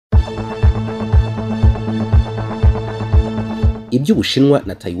Iby'Ubushinwa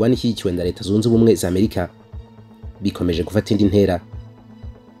na Taiwan ishyigikiwe na Leta Zunze Ubumwe za Amerika bikomeje gufata indi ntera.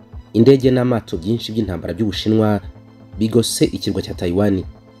 Indege n'amato byinshi by'intambara by'Ubushinwa bigose ikirwa cya Taiwan.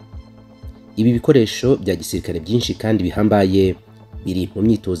 Ibi bikoresho bya gisirikare byinshi kandi bihambaye biri mu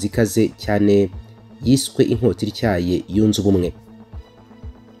myitozo ikaze cyane yiswe inkota ityaye yunze ubumwe.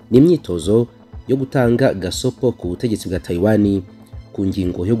 Ni imyitozo yo gutanga gasopo ku butegetsi bwa Taiwan ku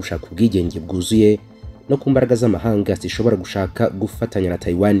ngingo yo gushaka ubwigenge bwuzuye no ku mbaraga z'amahanga zishobora gushaka gufatanya na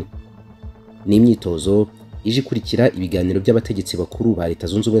Taiwan. Ni imyitozo ije ikurikira ibiganiro by'abategetsi bakuru ba Leta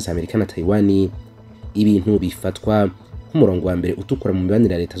Zunze Ubumwe za Amerika na Taiwan, ibintu bifatwa nk'umurongo wa mbere utukura mu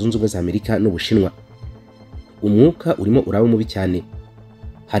mibanire ya Leta Zunze Ubumwe za Amerika n'Ubushinwa. Umwuka urimo uraba mubi cyane.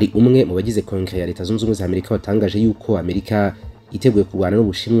 Hari umwe mu bagize Kongere ya Leta Zunze Ubumwe za Amerika watangaje yuko Amerika iteguye kurwana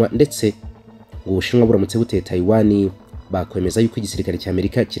n'Ubushinwa, ndetse ngo Ubushinwa buramutse buteye Taiwan bakwemeza yuko igisirikare cya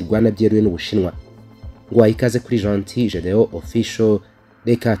Amerika kirwana byeruye n'Ubushinwa. Ngo ikaze kuri Gentil Gedeo Official,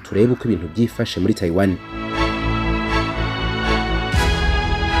 reka turebe uko ibintu byifashe muri Taiwan.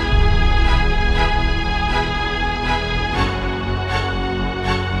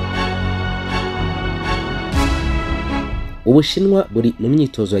 Ubushinwa buri mu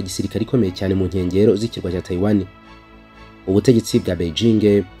myitozo ya gisirikare ikomeye cyane mu nkengero z'ikirwa cya Taiwan. Ubutegetsi bwa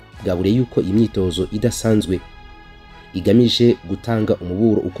Beijing bwaburiye yuko imyitozo idasanzwe igamije gutanga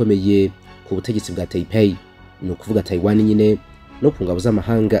umuburo ukomeye ku butegetsi bwa Taipei, ni ukuvuga Taiwan nyine, no ku ngabo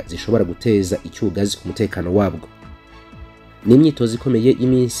z'amahanga zishobora guteza icyugazi ku mutekano wabwo. Ni imyitozo ikomeye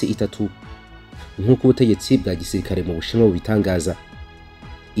y'iminsi 3 nk'uko ubutegetsi bwa gisirikare mu Bushinwa bubitangaza.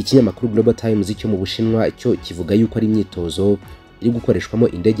 Ikinyamakuru Global Times cyo mu Bushinwa cyo kivuga yuko ari imyitozo iri gukoreshwamo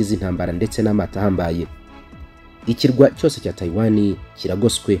indege z'intambara ndetse n'amato ahambaye. Ikirwa cyose cya Taiwan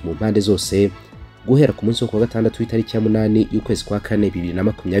kiragoswe mu mpande zose guhera ku munsi wo kuwa gatandatu w'itariki ya 8 y'ukwezi kwa 4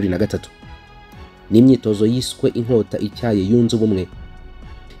 2023. Ni imyitozo yiswe inkota ityaye yunze ubumwe,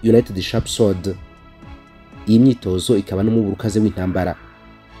 United Sharp Sword. Iyi myitozo ikaba n'umuburo ukaze w'intambara.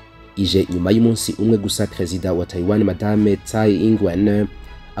 Ije nyuma y'umunsi umwe gusa Perezida wa Taiwan Madame Tsai Ing-wen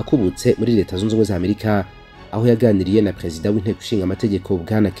akubutse muri Leta Zunze Ubumwe za Amerika, aho yaganiriye na Perezida w'Inteko Ishinga Amategeko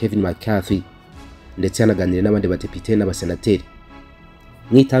Bwana Kevin McCarthy, ndetse yanaganiriye n'abandi badepite n'abasenateri.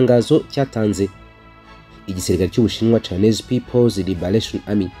 Mu itangazo cyatanze, igisirikare cy'Ubushinwa Chinese People's Liberation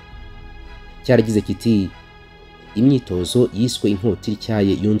Army cyaragize kiti imyitozo yiswe inkota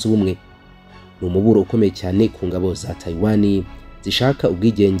ityaye yunze ubumwe ni umuburo ukomeye cyane ku ngabo za Taiwan zishaka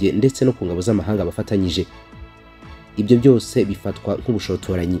ubwigenge ndetse no ku ngabo z'amahanga bafatanyije. Ibyo byose bifatwa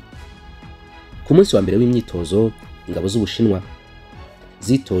nk'ubushotoranyi. Ku munsi wa mbere w'imyitozo, ingabo z'Ubushinwa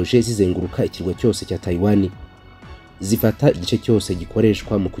zitoje zizenguruka ikirwa cyose cya Taiwan, zifata igice cyose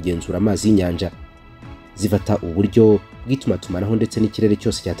gikoreshwa mu kugenzura amazi y'inyanja, zifata uburyo bw'itumatumanaho ndetse n'ikirere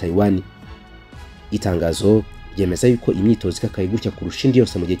cyose cya Taiwan. Itangazo ryemeza yuko imyitozo ikakaye gutya kurusha indi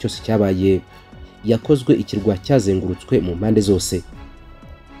yose mu gihe cyose cyabaye yakozwe ikirwa cyazengurutswe mu mpande zose.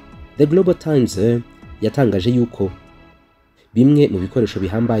 The Global Times yatangaje yuko bimwe mu bikoresho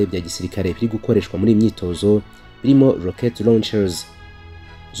bihambaye bya gisirikare biri gukoreshwa muri imyitozo birimo rocket launchers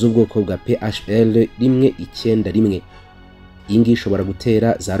z'ubwoko bwa PHL 191. Iyi ngiyi ishobora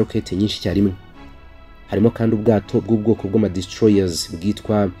gutera za rocket nyinshi cyarimwe. Harimo kandi ubwato bw'ubwoko bw'ama destroyers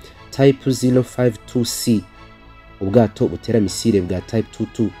bwitwa Type 052C, ubwato butera misile bwa Type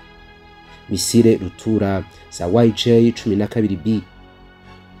 22, misile rutura za Yaje 12B.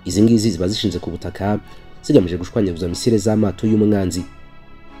 Izi ngizi ziba zishinze ku butaka zigamije gushwanyaguza misile z'amato y'umwanzi.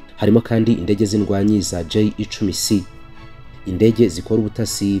 Harimo kandi indege z'indwanyi za J-10C, indege zikora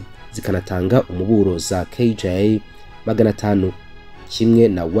ubutasi zikanatanga umuburo za KJ-500 kimwe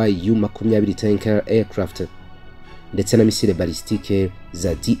na Yu-20 tanker aircraft, ndetse na misile balistike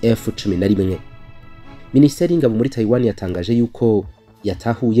za DF-11. Minisiteri y'ingabo muri Taiwan yatangaje yuko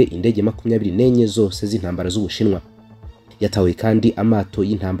yatahuye indege 24 zose z'intambara z'Ubushinwa. Yatahuye kandi amato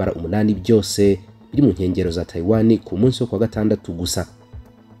y'intambara 8 byose biri mu nkengero za Taiwan ku munsi wo kuwa gatandatu gusa.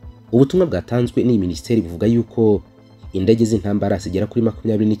 Ubutumwa bwatanzwe n'iyi minisiteri buvuga yuko indege z'intambara zigera kuri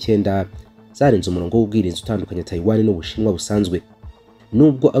 29 zarenze umurongo w'ubwirinzi utandukanye Taiwan n'Ubushinwa busanzwe,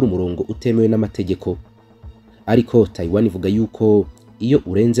 nubwo ari umurongo utemewe n'amategeko. Ariko Taiwan ivuga yuko iyo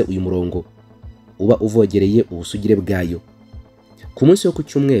urenze uyu murongo uba uvogereye ubusugire bwayo. Ku munsi wo ku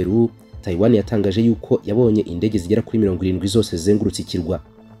cyumweru, Taiwan yatangaje yuko yabonye indege zigera kuri 70 zose zengurutse ikirwa.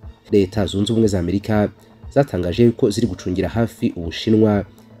 Leta Zunze Ubumwe za Amerika zatangaje yuko ziri gucungira hafi Ubushinwa,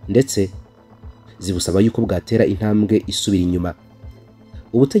 ndetse zibusaba yuko bwatera intambwe isubira inyuma.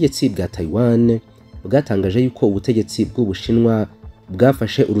 Ubutegetsi bwa Taiwan bwatangaje yuko ubutegetsi bw'Ubushinwa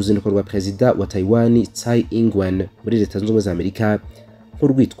bwafashe uruzinduko rwa Perezida wa Taiwan Tsai Ing-wen muri Leta Zunze Ubumwe za Amerika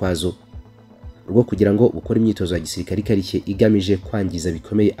nk'urwitwazo rwo kugira ngo bukore imyitozo ya gisirikare ikarishye igamije kwangiza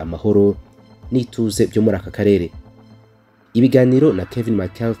bikomeye amahoro n'ituze byo muri aka karere. Ibiganiro na Kevin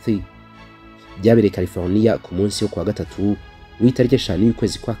McCarthy byabereye California ku munsi wo kuwa gatatu w'itariki 5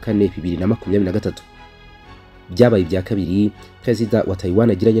 y'ukwezi kwa 4 2023. Byabaye ibya kabiri Perezida wa Taiwan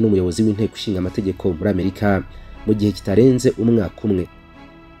agiranye n'umuyobozi w'inteko ishinga amategeko muri Amerika mu gihe kitarenze umwaka umwe.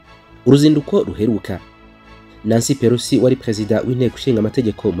 Uruzinduko ruheruka Nancy Pelosi wari Perezida w'inteko ishinga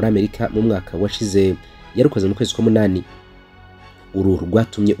amategeko muri Amerika mu mwaka washize yarukoze mu kwezi kwa 8. Uru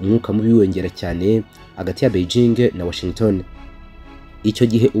rwatumye umwuka mubi wiyongera cyane hagati ya Beijing na Washington. Icyo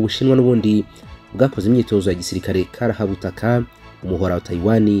gihe Ubushinwa n'ubundi bwakoze imyitozo ya gisirikare karahabutaka umuhora wa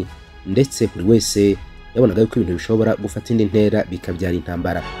Taiwan, ndetse buri wese yabonaga yuko ibintu bishobora gufata indi ntera bikabyara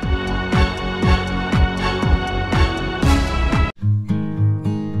intambara.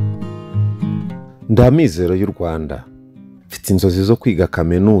 Ndamizero y'u Rwanda, mfite inzozi zo kwiga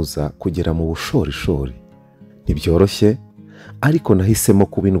kaminuza kugera mu bushorishori. Ntibyoroshye, ariko nahisemo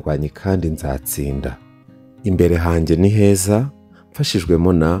kubindwanya kandi nzatsinda. Imbere hanjye ni heza,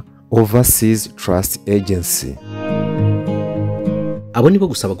 mfashijwemo na Overseas Trust Agency. Abo nibo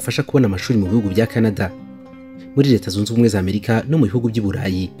gusaba gufasha kubona amashuri mu bihugu bya Canada, muri Leta Zunze Ubumwe za Amerika no mu bihugu by'i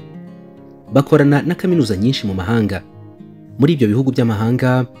Burayi. Bakorana na kaminuza nyinshi mu mahanga. Muri ibyo bihugu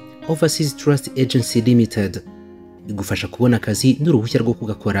by'amahanga, Overseas Trust Agency Limited igufasha kubona akazi n'uruhushya rwo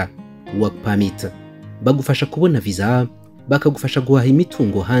kugakora, work permit. Bagufasha kubona visa, bakagufasha guhaha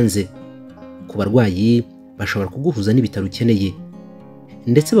imitungo hanze. Ku barwayi bashobora kuguhuza n'ibitaro ukeneye,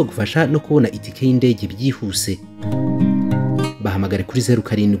 ndetse bagufasha no kubona itike y'indege byihuse. Bahamagare kuri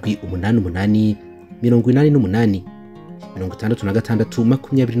 0788 88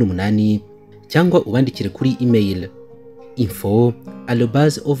 66 cyangwa ubandikire kuri email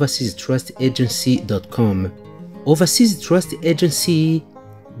info@overseastrustagency.com. Overseas Trust Agency,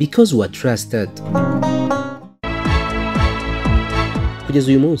 because we are trusted. Kugeza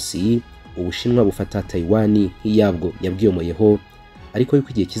uyu munsi Ubushinwa bufata Taiwan nk'iyabwo yabwiyomoyeho, ariko yuko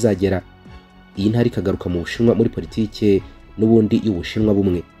igihe kizagera iyi ntari kagaruka mu Bushinwa muri politike n'ubundi y'Ubushinwa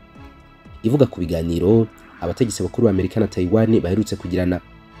bumwe. Ivuga ku biganiro abategetsi bakuru ba Amerika na Taiwan baherutse kugirana,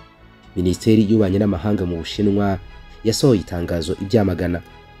 Minisiteri y'Ububanyi n'Amahanga mu Bushinwa yasohoye itangazo ibyamagana.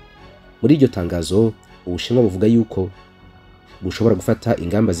 Muri iryo tangazo Ubushinwa buvuga yuko bushobora gufata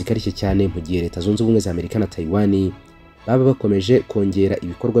ingamba zikarishye cyane mu gihe Leta Zunze Ubumwe za Amerika na Taiwan baba bakomeje kongera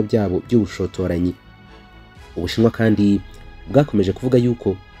ibikorwa byabo by'ubushotoranyi. Ubushinwa kandi bwakomeje kuvuga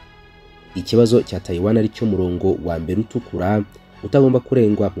yuko ikibazo cya Taiwan ari cyo murongo wa mbere utukura utagomba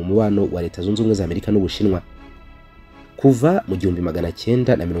kurengwa mu mubano wa Leta Zunze Ubumwe za Amerika n'Ubushinwa. Kuva mu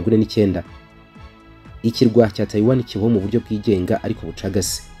 1949 ikirwa cya Taiwan kibaho mu buryo bwigenga ariko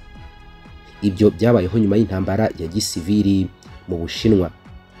bucagase. Ibyo byabayeho nyuma y'intambara ya gisivili mu Bushinwa,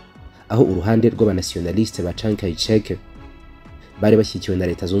 aho uruhande rw'abanationaliste ba Chiang Kai-shek bari bashyikiwe na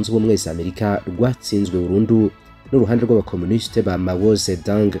Leta Zunze Ubumwe za Amerika rwatsinzwe burundu, n'uruhande rw'abakomuniste ba Mao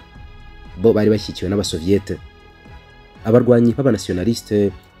Zedong bo bari bashyikiwe n'abasoviete. Abarwanyi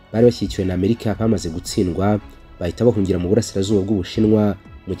b'abanationaliste bari bashyikiwe na Amerika bamaze gutsindwa, bahita bahungira mu burasirazuba bw'Ubushinwa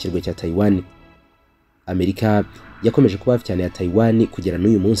mu kirwa cya Taiwan. Amerika yakomeje kuba hafi cyane ya Taiwan kugera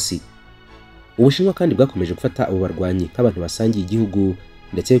n'uyu munsi. Ubushinwa kandi bwakomeje gufata abo barwanyi nk'abantu basangiye igihugu,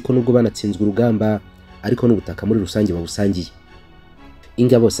 ndetse ko nubwo banatsinzwe urugamba ariko n'ubutaka muri rusange babusangiye.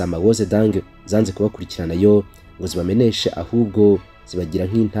 Ingabo za Mao Zedong zanze kubakurikirana yo ngo zibameneshe, ahubwo zibagira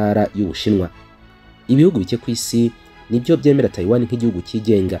nk'intara y'Ubushinwa. Ibihugu bike ku isi nibyo byemera Taiwan nk'igihugu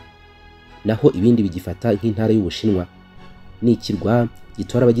cyigenga, naho ibindi bigifata nk'intara y'Ubushinwa. Ni ikirwa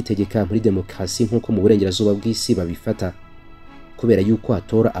gitora abagitegeka muri demokarasi nk'uko mu burengerazuba bw'isi babifata, kubera yuko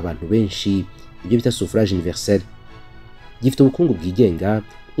hatora abantu benshi, ibyo bita suffrage universel. Gifite ubukungu bwigenga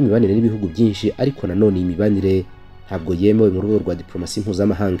n'imibanire n'ibihugu byinshi, ariko nanone imibanire ntabwo yemewe mu rwego rwa diplomasi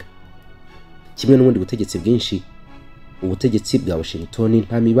mpuzamahanga. Kimwe n'ubundi butegetsi bwinshi, ubutegetsi bwa Washington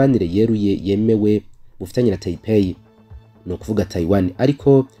nta mibanire yeruye yemewe bufitanye na Taipei, no kuvuga Taiwan,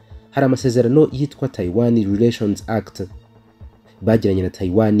 ariko hari amasezerano yitwa Taiwan Relations Act bagiranye na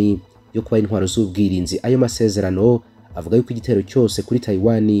Taiwan yo kuba intwaro z'ubwirinzi. Ayo masezerano avuga yuko igitero cyose kuri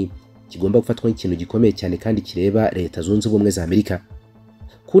Taiwan kigomba gufatwa nk'ikintu gikomeye cyane kandi kireba Leta Zunze Ubumwe za Amerika.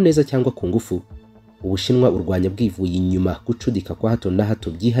 Ku neza cyangwa ku ngufu, Ubushinwa burwanya bwivuye inyuma gucudika kwa hato na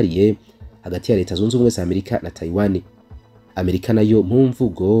hato byihariye hagati ya Leta Zunze Ubumwe za Amerika na Taiwan. Amerika nayo mu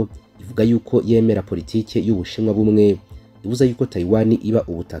mvugo ivuga yuko yemera politike y'Ubushinwa bumwe ibuza yuko Taiwan iba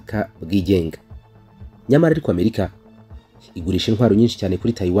ubutaka bwigenga. Nyamara ariko Amerika igurisha intwaro nyinshi cyane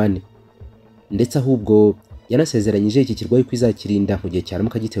kuri Taiwan, ndetse ahubwo yanasezeranyije iki kirwa yuko izakirinda mu gihe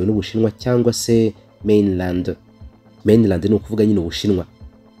cyaramuka gitewe n'Ubushinwa cyangwa se mainland. Mainland ni ukuvuga nyine Ubushinwa.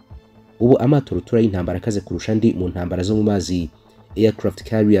 ubu amato rutura y'intambara akaze kurusha andi mu ntambara zo mu mazi aircraft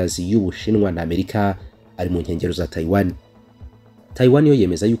carriers y'Ubushinwa na Amerika ari mu nkengero za Taiwan. Taiwan yo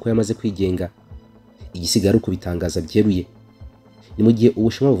yemeza yuko yamaze kwigenga, igisigara kubitangaza byeruye. Ni mu gihe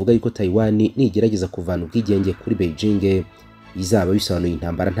Ubushinwa buvuga yuko Taiwan nigerageza kuvana ubwigenge kuri Beijing izaba bisobanuye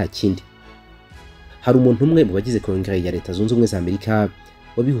intambara nta kindi. Hari umuntu umwe mu bagize Kongere ya Leta Zunze Ubumwe za Amerika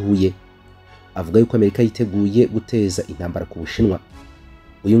wabihuye, avuga yuko Amerika yiteguye guteza intambara ku Bushinwa.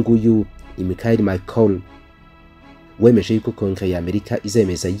 Uyu nguyu ni Michael wemeje yuko Kongere ya Amerika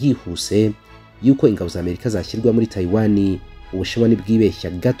izemeza yihuse yuko ingabo za Amerika zashyirwa muri Taiwan, Ubushinwa nibwibeshya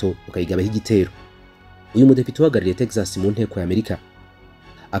gato bukayigabaho igitero. Uyu mudepite uhagarariye Texas mu nteko ya Amerika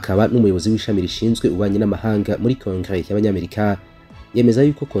akaba n'umuyobozi w'ishami rishinzwe ubanye n'amahanga muri Kongere y'Abanyamerika yemeza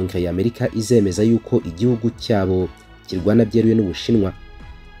yuko Kongere ya Amerika izemeza yuko igihugu cyabo kirwana byeruye n'Ubushinwa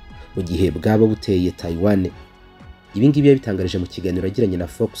mu gihe bwaba buteye Taiwan. Ibi ngibi yabitangarije mu kiganiro yagiranye na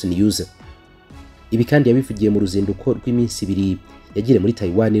Fox News. Ibi kandi yabivugiye mu ruzinduko rw'iminsi 2 yagire muri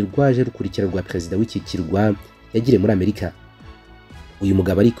Taiwan rwaje rukurikira rwa perezida w'iki kirwa yagire muri Amerika. Uyu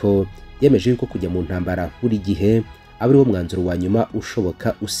mugabo ariko yemeje yuko kujya mu ntambara buri gihe abari wo mwanzuro wa nyuma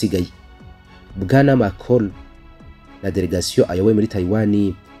ushoboka usigaye. Bwana Mato na delegation ayoboye muri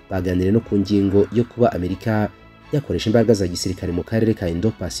Taiwan baganiriye no ku ngingo yo kuba Amerika yakoresha imbaraga za gisirikare mu karere ka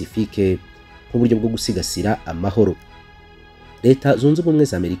Indo-Pacifique nk'uburyo bwo gusigasira amahoro. Leta Zunze Ubumwe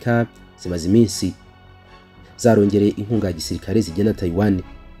za Amerika zimaze iminsi zarongereye inkunga ya gisirikare zigena Taiwan.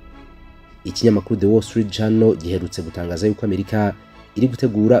 Ikinyamakuru The Wall Street Journal giherutse gutangaza yuko Amerika iri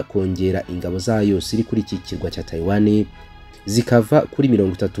gutegura kongera ingabo zayo ziri kuri iki kirwa cya Taiwan zikava kuri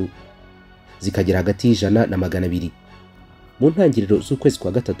 30 zikagera hagati y'ijana na 200 mu ntangiriro z'ukwezi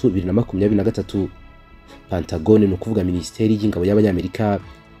kwa gatatu 2023. Pentagon no kuvuga Minisiteri y'Ingabo y'Abanyamerika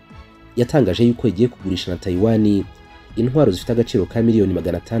yatangaje yuko igiye kugurisha na Taiwan intwaro zifite agaciro ka miliyoni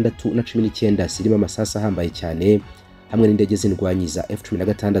 619 zirimo amasasa ahambaye cyane hamwe n'indege z'indwanyi za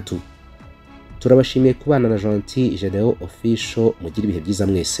F-16. Turabashimiye kubana na Gentil Gédéo Official, mugira ibihe byiza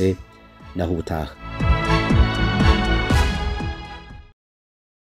mwese naho ubutaha.